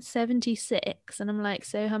 1976, and I'm like,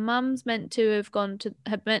 so her mum's meant to have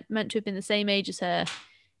meant to have been the same age as her,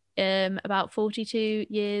 about 42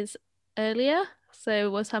 years earlier. So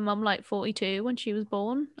was her mum like 42 when she was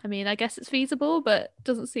born? I mean, I guess it's feasible, but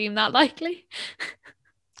doesn't seem that likely.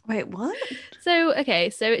 Wait, what? So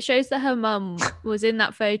it shows that her mum was in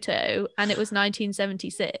that photo, and it was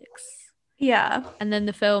 1976. Yeah. And then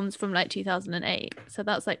the film's from like 2008. So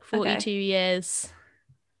that's like 42 years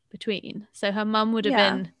between. So her mum would have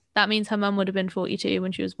been, that means her mum would have been 42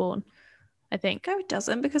 when she was born, I think. No, it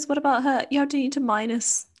doesn't, because what about her? You need to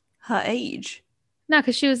minus her age. No,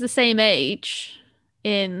 because she was the same age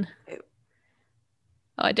in...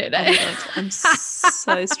 Oh, I don't know. Oh, I'm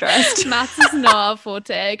so stressed. Maths is not our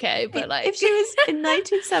forte, okay? But like... If she was in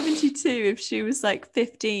 1972, if she was like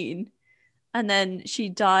 15... And then she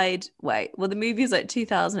died. The movie is like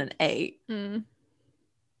 2008.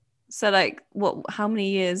 So like, how many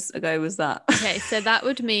years ago was that? Okay, so that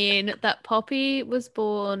would mean that Poppy was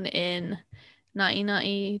born in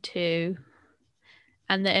 1992,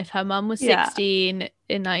 and that if her mum was 16 in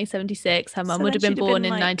 1976, her mum would have been born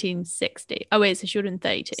in 1960. Oh wait, so she would have been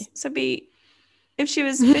 32. So if she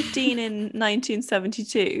was 15 in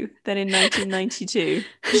 1972, then in 1992,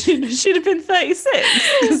 she'd have been 36.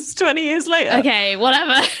 It's 20 years later. Okay,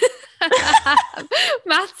 whatever.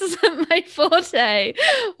 Maths isn't my forte.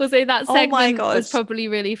 We'll say that segment was probably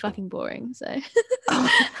really fucking boring. So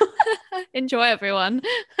enjoy, everyone.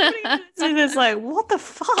 It's like, what the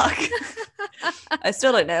fuck? I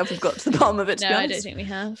still don't know if we've got to the bottom of it. To be honest. I don't think we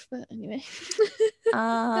have. But anyway. But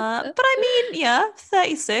I mean,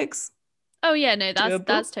 36. Oh yeah, no,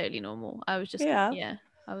 that's totally normal. I was just I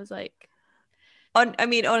was like, I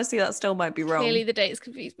mean, honestly, that still might be wrong. Clearly the dates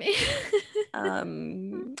confuse me.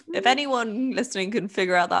 If anyone listening can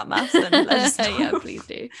figure out that maths, then let us know. Yeah, please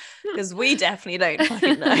do. Because we definitely don't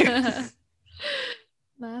fucking know.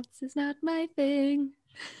 Maths is not my thing.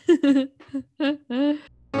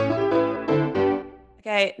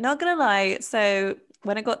 Okay, not gonna lie. So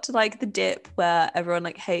when I got to like the dip where everyone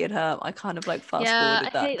like hated her, I kind of like fast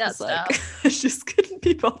forwarded that. I hate that stuff. Like, I just couldn't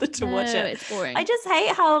be bothered to watch it. It's boring. I just hate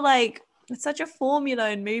how like it's such a formula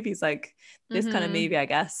in movies, like this kind of movie, I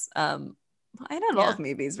guess. In a lot of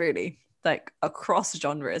movies, really. like across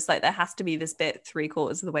genres. Like there has to be this bit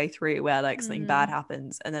 3/4 of the way through where like something bad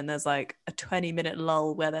happens, and then there's like a 20-minute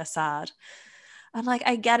lull where they're sad. And like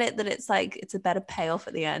I get it that it's like it's a better payoff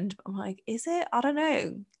at the end, but I'm like, is it? I don't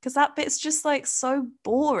know, because that bit's just like so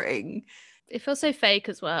boring. It feels so fake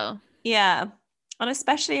as well. Yeah, and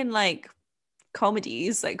especially in like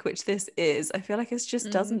comedies, like which this is, I feel like it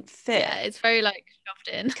just doesn't fit. Yeah, it's very like shoved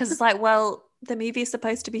in, because it's like, well, the movie is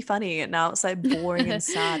supposed to be funny and now it's like boring and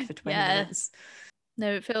sad for 20 minutes.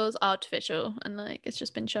 No, it feels artificial and like it's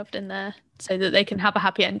just been shoved in there so that they can have a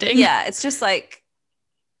happy ending. Yeah, it's just like,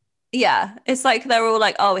 yeah, it's like they're all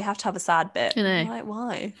like, oh, we have to have a sad bit. I know. I'm like,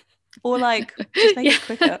 why? Or like just make it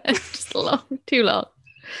quicker. Just too long.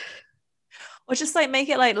 Or just like make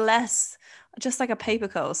it like less, just like a paper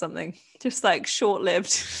cut or something, just like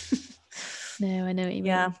short-lived. No, I know what you mean.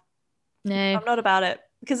 Yeah, no, I'm not about it,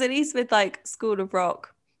 because at least with like School of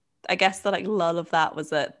Rock, I guess the like lull of that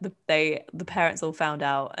was that the parents all found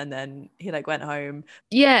out and then he like went home.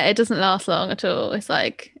 Yeah, it doesn't last long at all. It's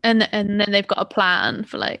like, and then they've got a plan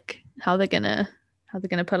for like how they're gonna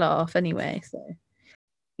pull it off anyway. So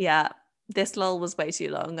yeah, this lull was way too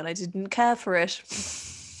long and I didn't care for it.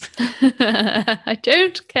 I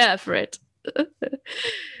don't care for it.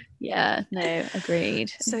 Yeah, no,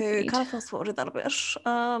 agreed. So kind of fast forwarded that a bit.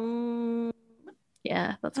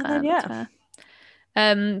 Yeah, that's fair. Then, yeah. That's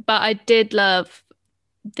fair. But I did love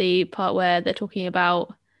the part where they're talking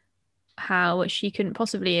about how she couldn't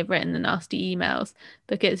possibly have written the nasty emails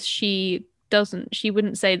because she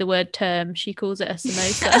wouldn't say the word term. She calls it a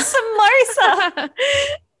samosa. A samosa.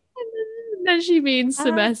 And then she means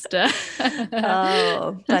semester.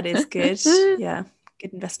 Oh, that is good. Yeah,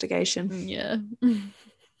 good investigation. Yeah.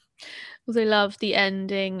 Also love the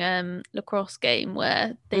ending lacrosse game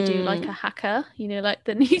where they do like a haka, you know, like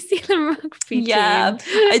the New Zealand rugby team.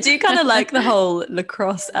 I do kind of like the whole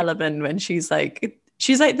lacrosse element when she's like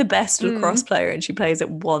the best lacrosse player and she plays it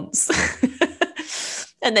once.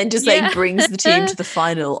 And then just like brings the team to the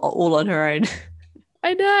final all on her own.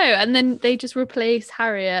 I know. And then they just replace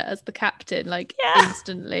Harriet as the captain like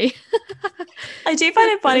instantly. I do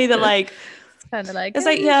find it funny that like kind of like it's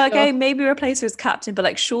like, yeah, okay, maybe replace her as captain, but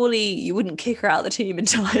like surely you wouldn't kick her out of the team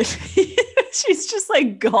entirely. She's just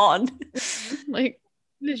like gone, like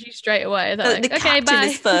literally straight away. Like, like, the okay, captain bye.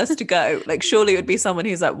 is first to go. Like surely it would be someone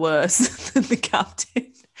who's like worse than the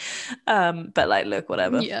captain. But like, look,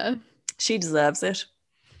 whatever. Yeah, she deserves it.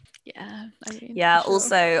 Yeah, I mean, yeah. sure.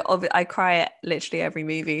 Also, I cry at literally every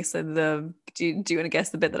movie. So do you want to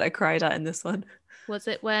guess the bit that I cried at in this one? Was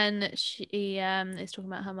it when she is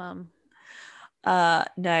talking about her mum?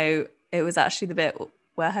 No, it was actually the bit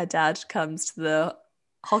where her dad comes to the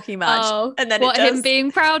hockey match, and then him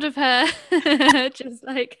being proud of her, just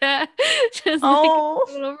like all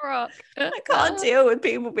of rock. I can't deal with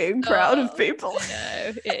people being proud of people.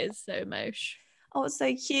 No, it is so mosh. Oh, it's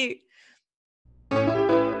so cute.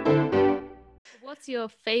 What's your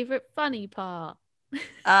favorite funny part?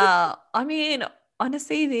 I mean,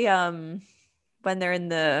 honestly, the when they're in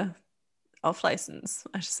the off license,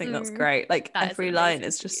 I just think that's great. Like every line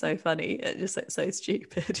is just so funny. It's just like so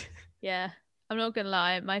stupid. Yeah, I'm not gonna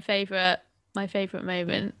lie. My favorite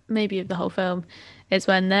moment, maybe of the whole film, is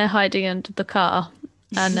when they're hiding under the car,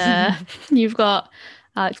 and you've got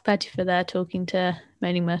Alex Pettyfer there talking to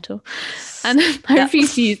Moaning Myrtle, and I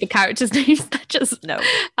refuse to use the characters' names. They're just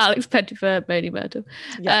Alex Pettyfer, Moaning Myrtle.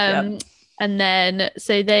 And then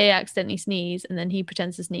so they accidentally sneeze, and then he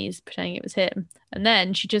pretends to sneeze, pretending it was him, and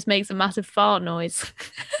then she just makes a massive fart noise.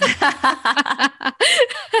 And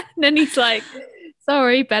then he's like,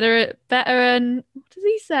 "Sorry, better." And what does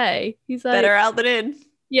he say? He's like, "Better out than in."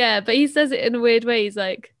 Yeah, but he says it in a weird way. He's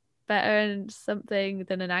like, "Better and something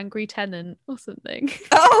than an angry tenant or something."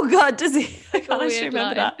 Oh God, does he? I can't actually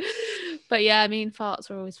remember that. But yeah, I mean, farts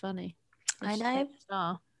are always funny. I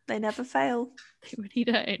know. They never fail. They really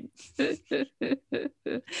don't.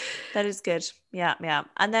 That is good. Yeah.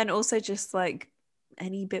 And then also just like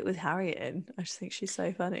any bit with Harriet in. I just think she's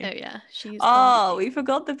so funny. Oh yeah. We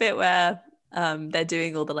forgot the bit where they're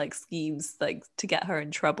doing all the like schemes like to get her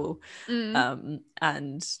in trouble. And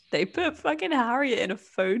they put fucking Harriet in a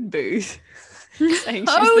phone booth saying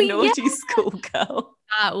she's the naughty schoolgirl.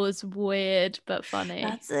 That was weird but funny.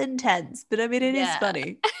 That's intense, but I mean it is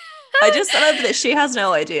funny. I just love that she has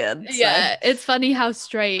no idea. So. Yeah, it's funny how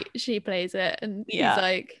straight she plays it, and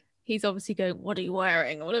he's obviously going, "What are you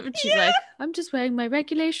wearing?" or whatever. And she's like, "I'm just wearing my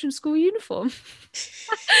regulation school uniform."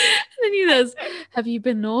 And then he says, "Have you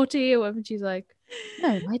been naughty?" or whatever. And she's like,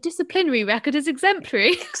 "No, my disciplinary record is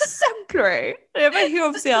exemplary." Exemplary. Yeah, he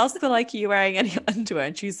obviously asked her like, "Are you wearing any underwear?"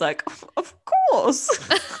 And she's like, "Of course."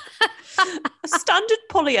 A standard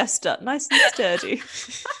polyester, nice and sturdy.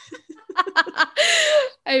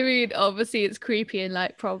 I mean, obviously it's creepy and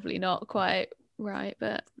like probably not quite right,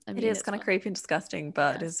 but I mean, it is kind of creepy and disgusting,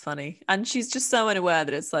 but it is funny. And she's just so unaware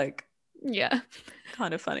that it's like,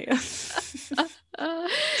 kind of funny.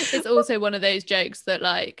 It's also one of those jokes that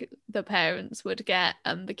like the parents would get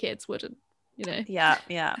and the kids wouldn't, you know.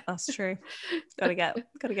 Yeah, that's true. Gotta get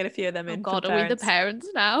a few of them in. God, are we the parents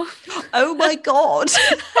now? Oh my God.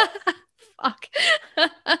 Fuck.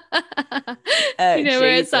 You know,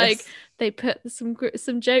 where it's like they put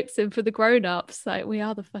some jokes in for the grown-ups, like we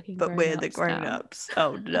are the fucking but we're the grown-ups.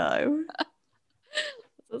 Oh no.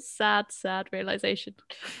 It's a sad realization.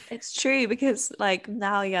 It's true, because like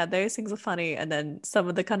now, those things are funny, and then some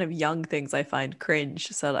of the kind of young things I find cringe.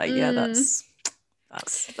 So like, that's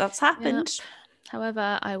happened. Yeah.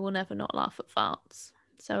 However, I will never not laugh at farts.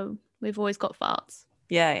 So we've always got farts.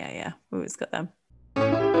 Yeah. We always got them.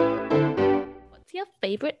 What's your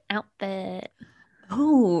favorite outfit?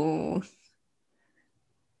 Oh,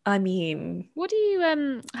 I mean, what do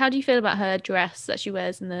you how do you feel about her dress that she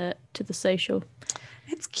wears to the social?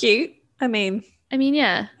 It's cute. I mean,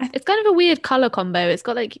 yeah, it's kind of a weird color combo. It's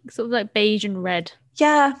got like sort of like beige and red.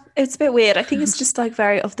 Yeah, it's a bit weird. I think it's just like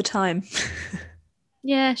very of the time.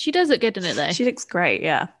 Yeah, she does look good in it though. She looks great.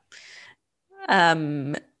 Yeah.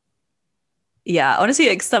 Yeah, honestly,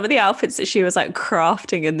 like some of the outfits that she was like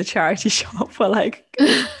crafting in the charity shop were like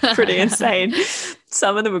pretty insane.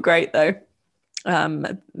 Some of them were great though.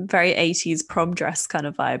 Very 80s prom dress kind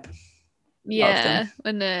of vibe. Yeah,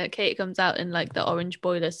 when Kate comes out in like the orange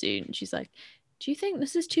boiler suit and she's like, do you think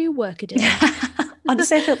this is too workaday?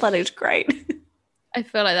 Honestly, I thought that looked great. I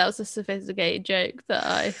feel like that was a sophisticated joke that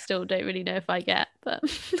I still don't really know if I get, but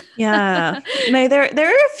yeah. No, there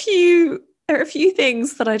are a few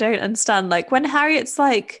things that I don't understand. Like when Harriet's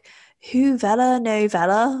like, who Vella, no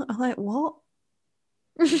Vella? I'm like, what?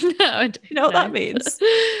 No, I don't know what that means?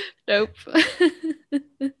 Nope.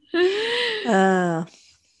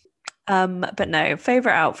 But no,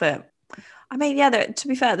 favorite outfit. I mean, to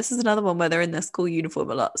be fair, this is another one where they're in their school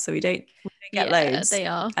uniform a lot, so we don't get loads. They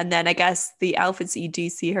are. And then I guess the outfits that you do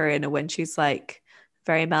see her in are when she's like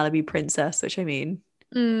very Malibu princess, which I mean,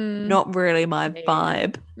 not really my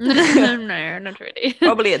vibe. No, not really.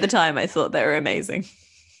 Probably at the time I thought they were amazing.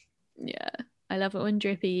 Yeah. I love it when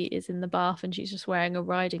Drippy is in the bath and she's just wearing a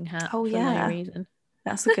riding hat for no reason.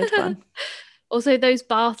 That's a good one. Also, those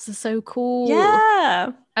baths are so cool.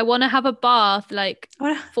 Yeah. I want to have a bath, like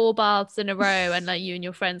 4 baths in a row, and like you and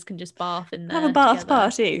your friends can just bath in there. Have a bath together.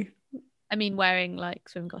 party. I mean, wearing like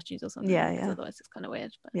swim costumes or something. Yeah. Otherwise, it's kind of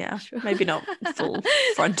weird. But yeah, sure. Maybe not full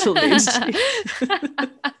frontal nudity.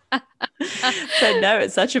 But no,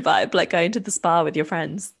 it's such a vibe. Like going to the spa with your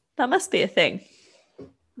friends. That must be a thing.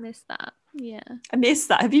 Miss that. Yeah, I miss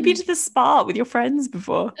that. Have you been to the spa with your friends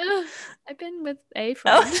before? I've been with a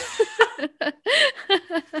friend.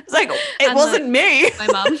 It's like it wasn't me. My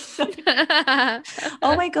mum.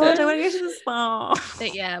 Oh my God, I want to go to the spa.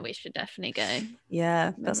 But yeah, we should definitely go.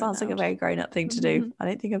 Yeah, that sounds like a very grown-up thing to do. I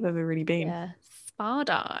don't think I've ever really been. Yeah, spa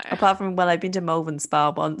dive. Apart from I've been to Malvern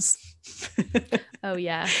Spa once. Oh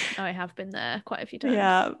yeah, I have been there quite a few times.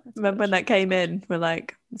 Yeah, remember when that came in? We're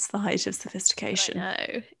like, it's the height of sophistication. No,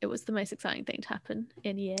 it was the most exciting thing to happen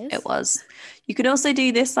in years. It was. You can also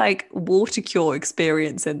do this like water cure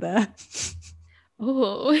experience in there.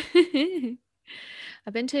 Oh,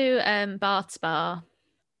 I've been to Bath Spa.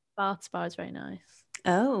 Bath Spa is very nice.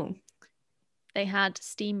 Oh. They had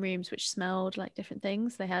steam rooms which smelled like different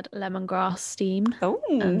things. They had lemongrass steam. Oh.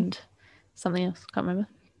 And something else. Can't remember.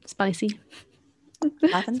 Spicy.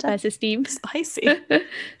 Lavender. Spicy steam. Spicy.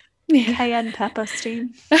 Cayenne pepper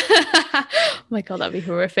steam. Oh my God, that'd be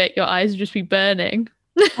horrific. Your eyes would just be burning.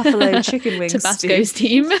 Buffalo chicken wings. Tabasco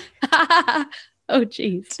steam. Oh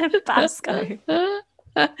jeez. Tabasco.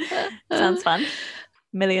 Sounds fun. $1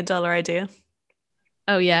 million idea.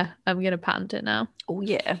 Oh yeah, I'm gonna patent it now. Oh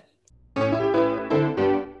yeah.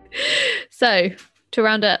 So to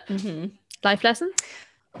round up, life lesson.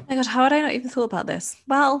 Oh my God, how had I not even thought about this?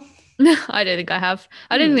 Well, I don't think I have.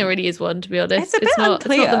 I don't think there really is one, to be honest. It's not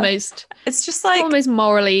the most. It's just like the most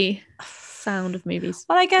morally sound of movies.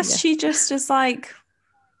 Well, I guess she just is like,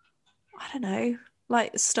 I don't know,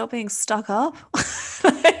 like stop being stuck up.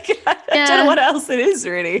 I don't know what else it is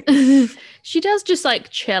really. She does just like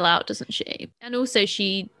chill out, doesn't she? And also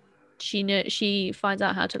she finds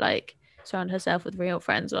out how to like surround herself with real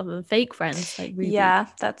friends rather than fake friends. Like Ruby. Yeah,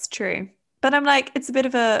 that's true. But I'm like, it's a bit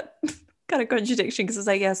of a kind of contradiction because it's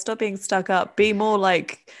like, yeah, stop being stuck up. Be more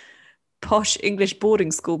like posh English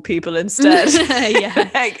boarding school people instead. Yeah.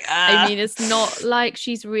 I mean, it's not like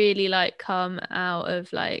she's really like come out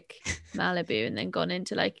of like Malibu and then gone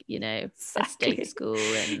into like, you know, Exactly. a state school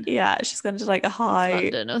and yeah, she's gone to like a high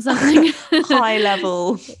London or something. high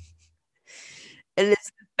level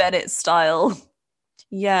Elizabeth Bennet style.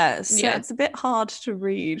 Yeah, so Yeah. it's a bit hard to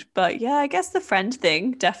read, but yeah, I guess the friend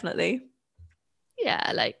thing, definitely.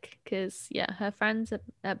 Yeah, like, because yeah, her friends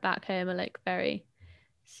at back home are like very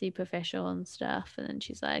superficial and stuff, and then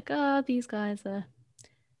she's like, oh, these guys are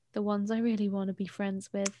the ones I really want to be friends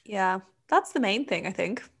with. Yeah, that's the main thing, I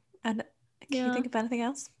think. And can you Yeah. think of anything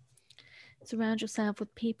else? Surround yourself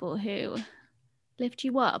with people who lift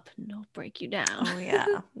you up, not break you down. Oh yeah,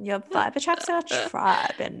 your vibe attracts your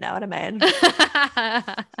tribe, you know what I mean?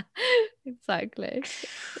 Exactly.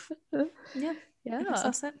 Yeah, Yeah. I guess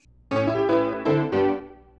that's it.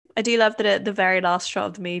 I do love that at the very last shot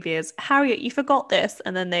of the movie is Harriet, you forgot this,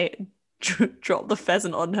 and then they drop the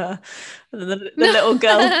pheasant on her, and then the little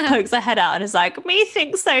girl pokes her head out and is like, "Me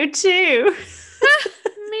think so too."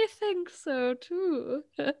 Me think so too.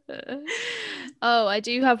 Oh, I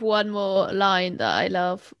do have one more line that I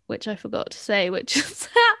love, which I forgot to say, which is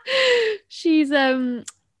she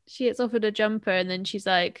gets offered a jumper and then she's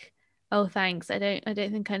like, oh thanks, I don't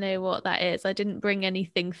think I know what that is. I didn't bring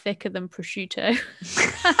anything thicker than prosciutto.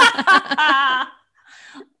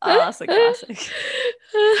 Oh, that's a classic.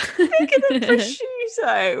 Thicker than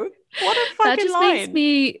prosciutto. What a fucking that just line. makes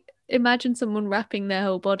me imagine someone wrapping their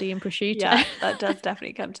whole body in prosciutto. Yeah, that does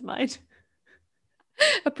definitely come to mind.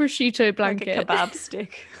 A prosciutto blanket. Like a kebab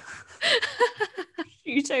stick.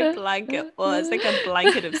 Prosciutto blanket. Oh, it's like a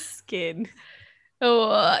blanket of skin.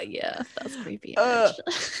 Oh, yeah, that's creepy.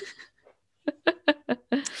 That's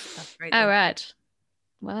great. All right.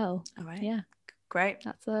 Well, all right. Yeah. Great.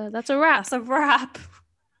 That's a wrap. That's a wrap.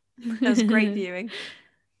 That was great viewing.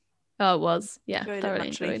 Oh, it was. Yeah, thoroughly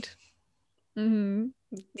enjoyed.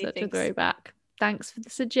 Such a throwback. Thanks for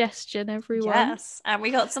the suggestion, everyone. Yes, and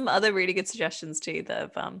we got some other really good suggestions too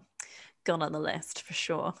that have gone on the list for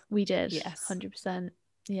sure. We did. Yes, 100%.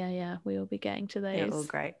 Yeah, we will be getting to those. They're all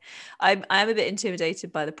great. I'm a bit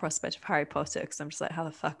intimidated by the prospect of Harry Potter because I'm just like, how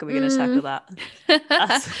the fuck are we going to tackle that?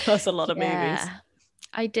 That's a lot of movies.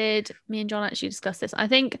 Me and John actually discussed this. I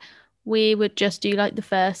think we would just do like the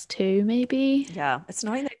first two, maybe. Yeah, it's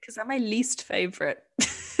annoying because they're my least favorite.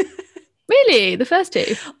 Really? The first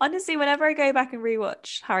two? Honestly, whenever I go back and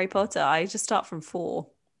rewatch Harry Potter, I just start from 4.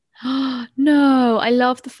 No, I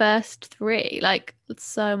love the first 3 like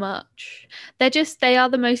so much. They are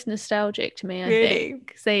the most nostalgic to me, I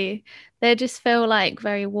think. They just feel like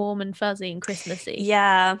very warm and fuzzy and Christmassy.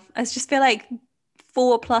 Yeah, I just feel like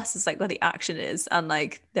 4+ is like where the action is, and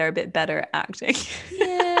like they're a bit better at acting.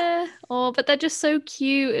 Yeah. Oh, but they're just so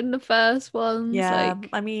cute in the first ones. Yeah, like,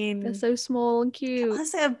 I mean, they're so small and cute.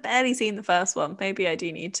 Honestly, I've barely seen the first one. Maybe I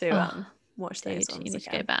do need to watch those ones. You need to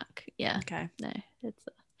go back. Yeah. Okay. No, it's.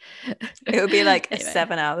 It would be like anyway. A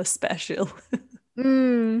 7-hour special.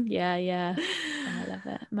 Yeah. I love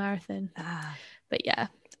it. Marathon. But yeah.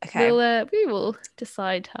 Okay. We will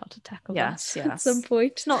decide how to tackle that at some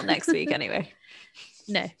point. It's not next week anyway.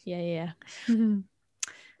 No. Yeah.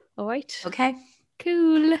 All right. Okay.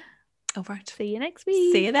 Cool. All right. See you next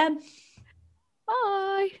week. See you then.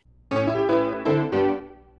 Bye.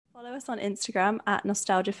 Follow us on Instagram at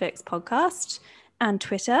NostalgiaFix Podcast and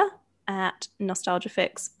Twitter at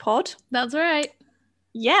NostalgiaFixPod. That's right.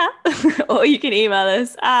 Yeah. Or you can email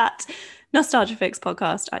us at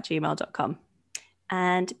nostalgiafixpodcast@gmail.com.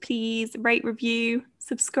 And please rate, review,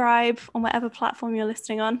 subscribe on whatever platform you're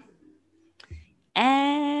listening on.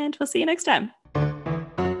 And we'll see you next time.